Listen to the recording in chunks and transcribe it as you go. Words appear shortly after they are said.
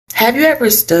Have you ever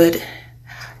stood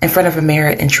in front of a mirror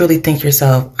and truly think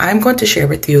yourself? I'm going to share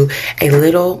with you a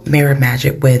little mirror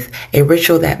magic with a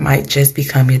ritual that might just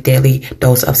become your daily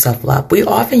dose of self-love. We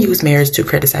often use mirrors to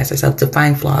criticize ourselves, to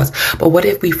find flaws, but what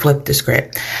if we flip the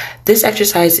script? This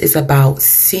exercise is about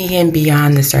seeing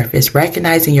beyond the surface,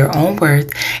 recognizing your own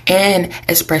worth, and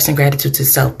expressing gratitude to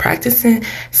self. Practicing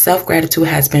self-gratitude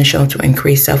has been shown to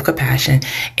increase self-compassion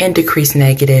and decrease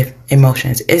negative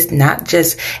emotions. It's not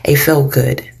just a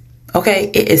feel-good.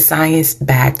 Okay, it is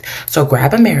science-backed. So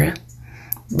grab a mirror,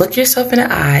 look yourself in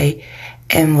the eye,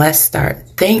 and let's start.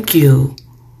 Thank you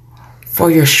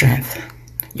for your strength,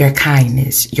 your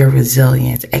kindness, your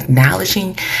resilience,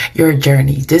 acknowledging your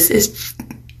journey. This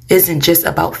isn't just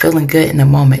about feeling good in the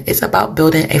moment. It's about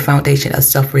building a foundation of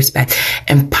self-respect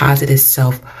and positive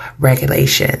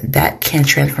self-regulation that can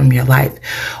transform your life.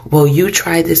 Will you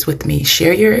try this with me?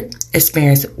 Share your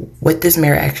experience with this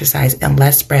mirror exercise and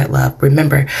let's spread love.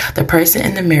 Remember, the person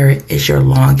in the mirror is your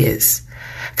longest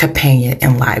companion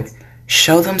in life.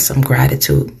 Show them some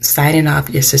gratitude. Signing off,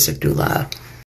 your sister, through love.